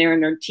racing when they're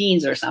in their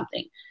teens or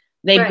something.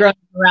 They've Right. grown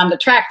around the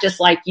track just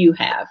like you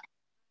have.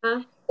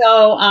 Huh?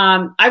 So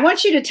I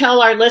want you to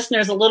tell our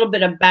listeners a little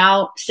bit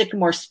about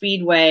Sycamore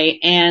Speedway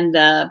and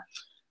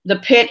the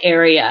pit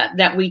area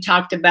that we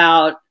talked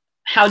about,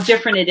 how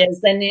different it is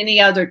than any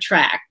other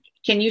track.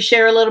 Can you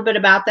share a little bit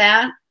about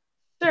that?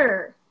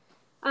 Sure.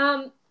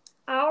 Um,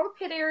 our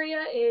pit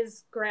area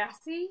is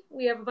grassy.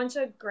 We have a bunch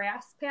of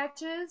grass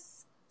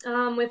patches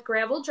with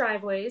gravel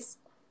driveways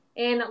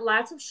and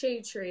lots of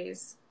shade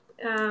trees.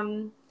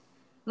 Um,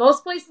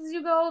 Most places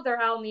you go,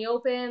 they're out in the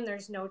open.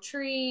 There's no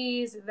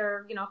trees.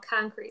 They're,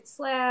 concrete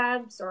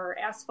slabs or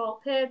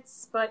asphalt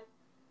pits. But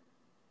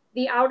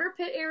the outer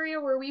pit area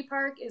where we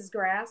park is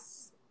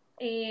grass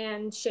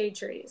and shade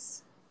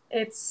trees.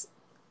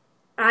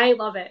 I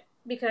love it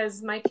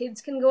because my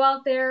kids can go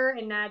out there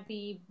and not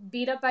be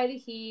beat up by the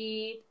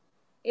heat.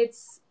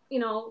 It's,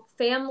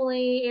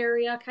 family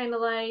area kind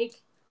of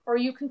like, or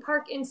you can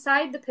park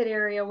inside the pit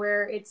area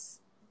where it's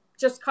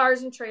just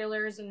cars and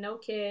trailers and no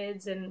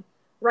kids and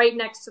right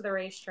next to the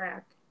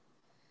racetrack.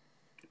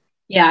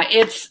 Yeah,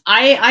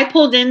 I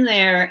pulled in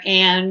there,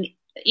 and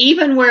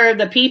even where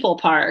the people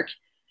park,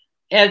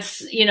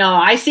 it's,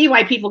 I see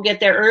why people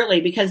get there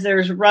early because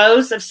there's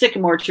rows of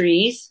sycamore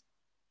trees,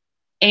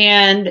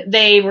 and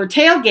they were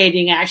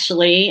tailgating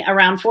actually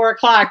around 4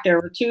 o'clock. There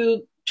were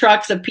two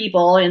trucks of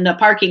people in the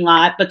parking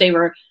lot, but they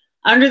were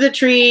under the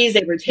trees.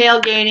 They were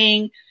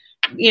tailgating,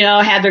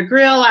 had their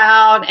grill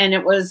out, and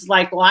it was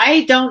like, well,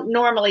 I don't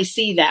normally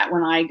see that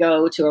when I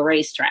go to a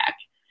racetrack.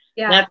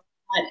 Yeah.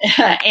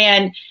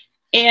 And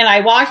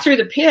I walked through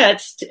the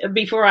pits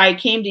before I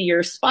came to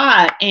your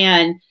spot,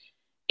 and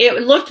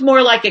it looked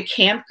more like a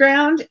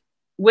campground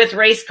with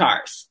race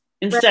cars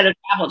instead of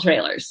travel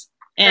trailers.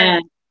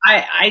 And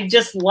I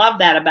just love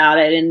that about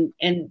it.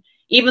 And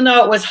even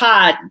though it was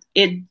hot,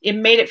 it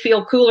made it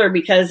feel cooler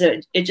because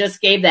it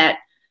just gave that,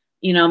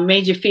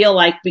 made you feel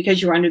like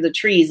because you were under the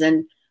trees.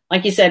 And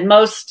like you said,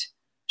 most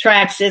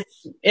tracks,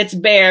 it's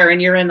bare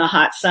and you're in the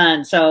hot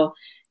sun. So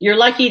you're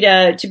lucky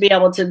to be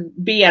able to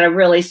be at a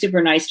really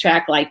super nice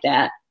track like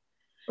that.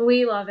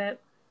 We love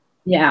it.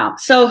 Yeah.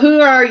 So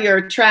who are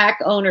your track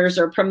owners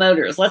or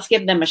promoters? Let's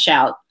give them a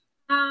shout.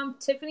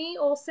 Tiffany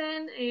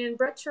Olson and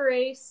Brett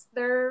Therese,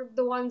 they're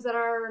the ones that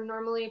are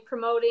normally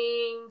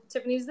promoting.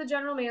 Tiffany's the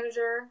general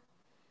manager,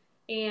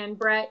 and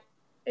Brett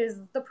is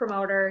the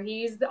promoter.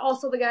 He's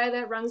also the guy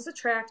that runs the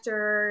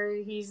tractor.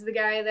 He's the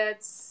guy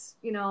that's,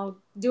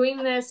 doing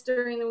this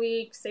during the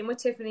week. Same with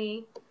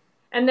Tiffany.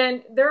 And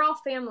then they're all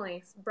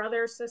family,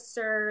 brother,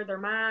 sister, their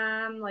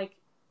mom. Like,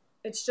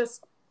 it's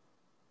just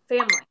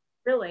family,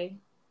 really.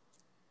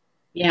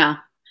 Yeah.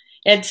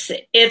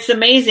 It's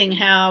amazing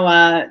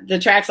how the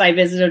tracks I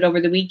visited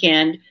over the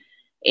weekend,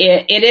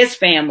 it is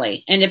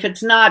family. And if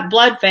it's not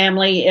blood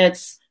family,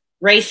 it's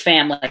race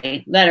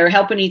family that are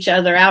helping each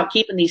other out,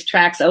 keeping these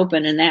tracks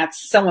open. And that's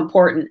so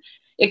important.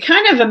 It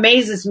kind of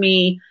amazes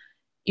me.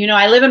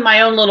 I live in my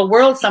own little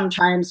world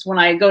sometimes when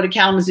I go to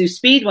Kalamazoo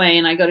Speedway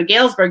and I go to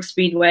Galesburg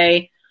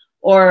Speedway,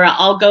 or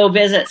I'll go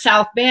visit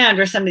South Bend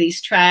or some of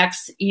these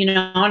tracks,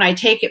 and I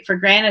take it for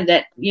granted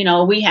that,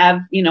 we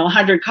have,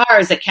 100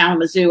 cars at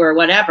Kalamazoo or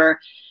whatever.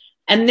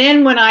 And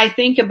then when I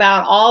think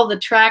about all the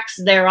tracks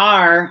there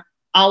are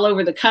all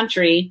over the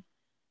country,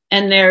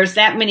 and there's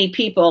that many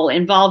people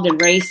involved in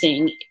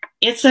racing,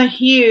 it's a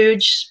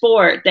huge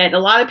sport that a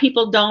lot of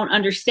people don't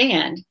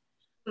understand.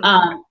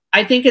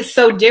 I think it's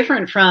so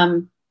different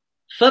from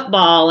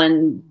football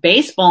and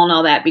baseball and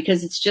all that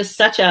because it's just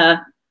such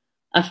a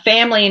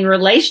family and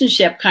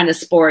relationship kind of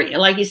sport.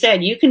 Like you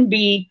said, you can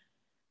be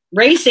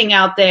racing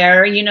out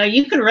there,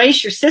 you can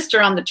race your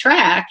sister on the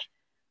track,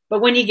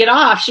 but when you get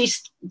off,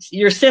 she's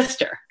your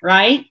sister,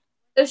 right?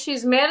 If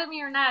she's mad at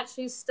me or not,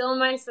 she's still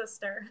my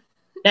sister.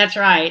 That's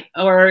right.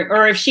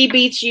 Or if she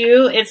beats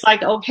you, it's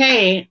like,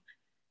 okay,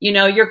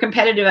 you're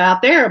competitive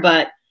out there,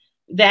 but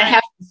that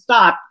has to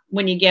stop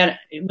when you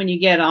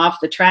get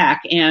off the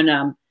track.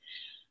 And,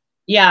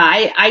 yeah,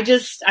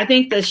 I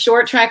think the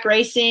short track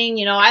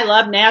racing, I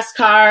love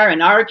NASCAR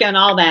and ARCA and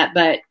all that,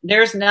 but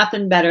there's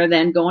nothing better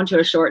than going to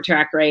a short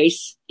track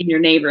race in your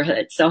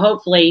neighborhood. So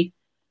hopefully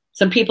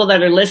some people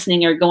that are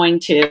listening are going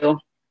to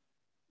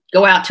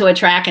go out to a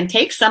track and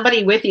take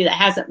somebody with you that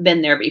hasn't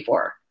been there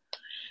before.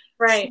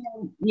 Right.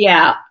 So,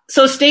 yeah.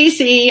 So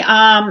Stacy,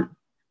 how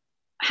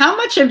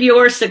much of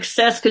your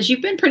success, because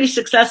you've been a pretty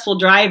successful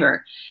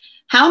driver,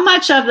 how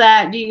much of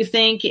that do you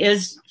think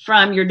is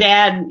from your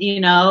dad,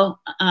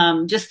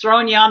 just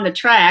throwing you on the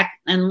track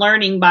and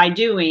learning by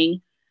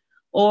doing?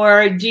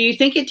 Or do you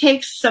think it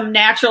takes some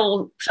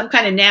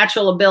kind of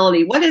natural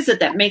ability? What is it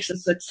that makes a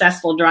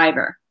successful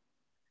driver?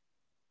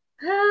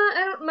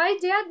 My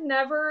dad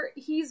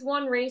he's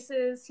won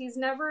races. He's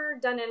never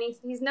done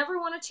anything. He's never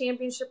won a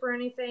championship or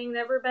anything,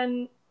 never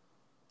been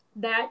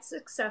that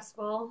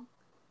successful.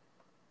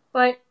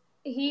 But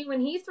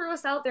when he threw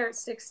us out there at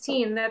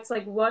 16, that's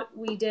like what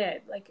we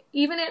did. Like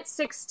even at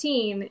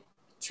 16,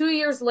 2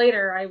 years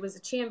later, I was a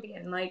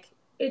champion. Like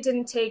it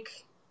didn't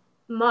take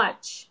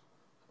much.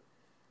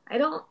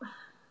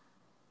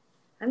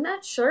 I'm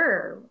not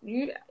sure.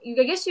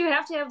 I guess you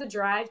have to have the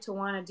drive to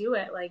want to do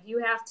it. Like you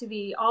have to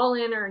be all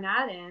in or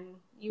not in.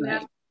 You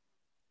have to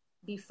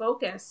be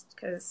focused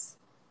because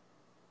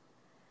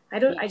I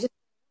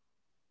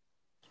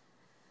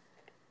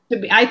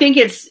think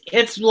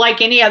it's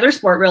like any other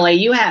sport, really.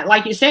 You have,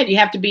 like you said, you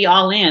have to be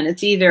all in.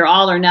 It's either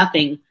all or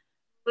nothing.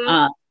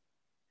 Mm-hmm.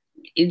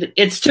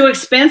 It's too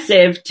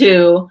expensive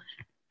to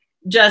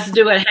just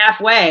do it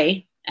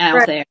halfway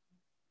out there.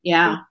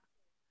 Yeah.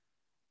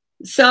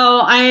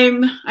 So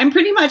I'm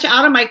pretty much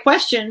out of my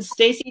questions.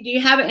 Stacy, do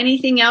you have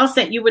anything else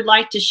that you would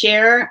like to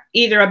share,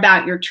 either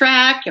about your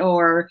track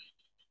or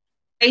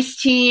race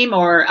team,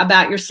 or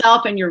about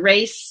yourself and your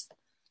race,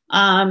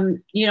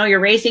 your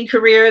racing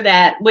career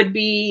that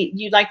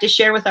you'd like to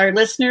share with our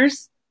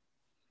listeners?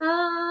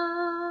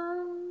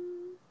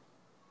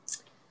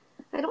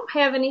 I don't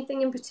have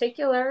anything in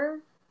particular.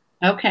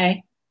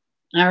 Okay.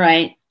 All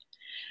right.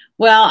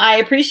 Well, I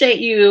appreciate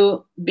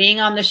you being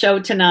on the show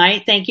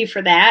tonight. Thank you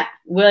for that.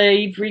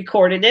 We've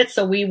recorded it,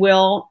 so we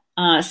will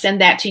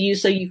send that to you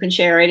so you can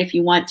share it if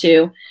you want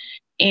to.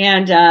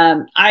 And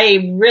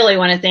I really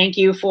want to thank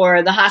you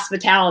for the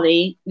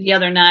hospitality the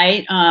other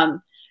night.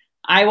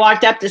 I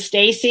walked up to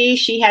Stacy.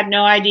 She had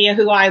no idea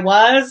who I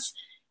was,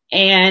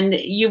 and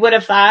you would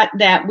have thought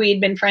that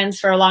we'd been friends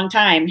for a long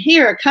time.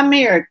 Here, come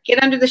here,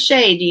 get under the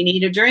shade. Do you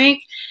need a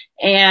drink?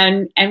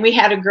 And we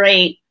had a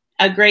great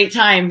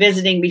time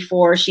visiting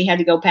before she had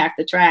to go pack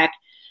the track.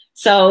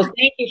 So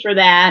thank you for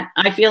that.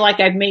 I feel like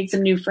I've made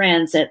some new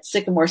friends at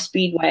Sycamore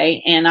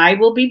Speedway, and I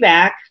will be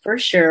back for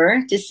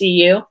sure to see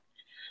you.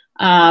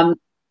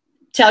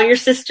 Tell your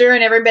sister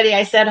and everybody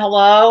I said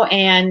hello.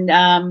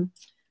 And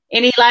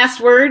any last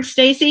words,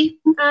 Stacy?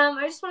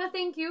 I just want to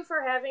thank you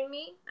for having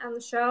me on the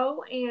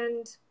show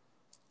and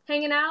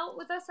hanging out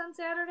with us on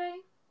Saturday.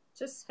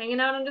 Just hanging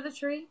out under the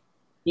tree.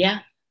 Yeah.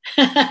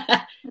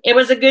 It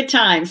was a good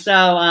time.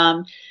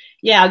 So,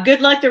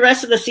 good luck the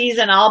rest of the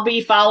season. I'll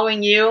be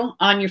following you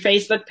on your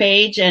Facebook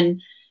page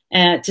and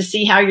to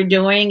see how you're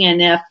doing.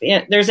 And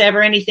if there's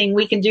ever anything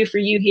we can do for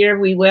you here,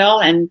 we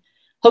will. And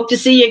hope to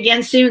see you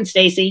again soon,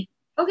 Stacy.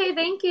 Okay,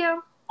 thank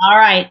you. All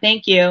right,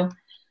 thank you.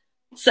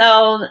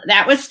 So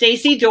that was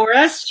Stacy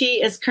Doris.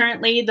 She is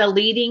currently the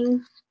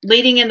leading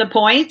in the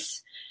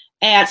points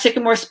at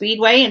Sycamore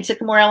Speedway in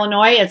Sycamore,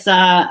 Illinois. It's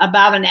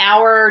about an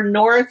hour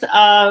north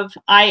of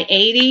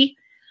I-80.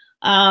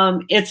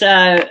 It's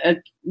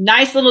a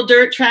nice little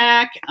dirt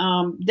track.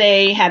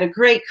 They had a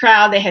great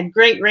crowd. They had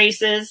great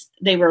races.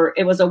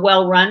 It was a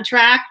well-run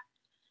track.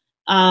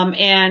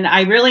 And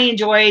I really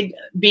enjoyed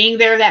being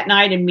there that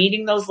night and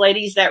meeting those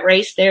ladies that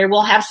raced there.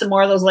 We'll have some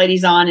more of those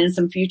ladies on in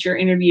some future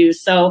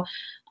interviews. So,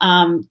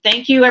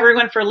 thank you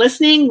everyone for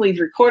listening. We've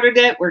recorded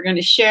it. We're going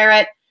to share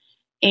it,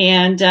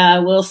 and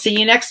we'll see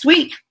you next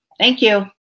week. Thank you.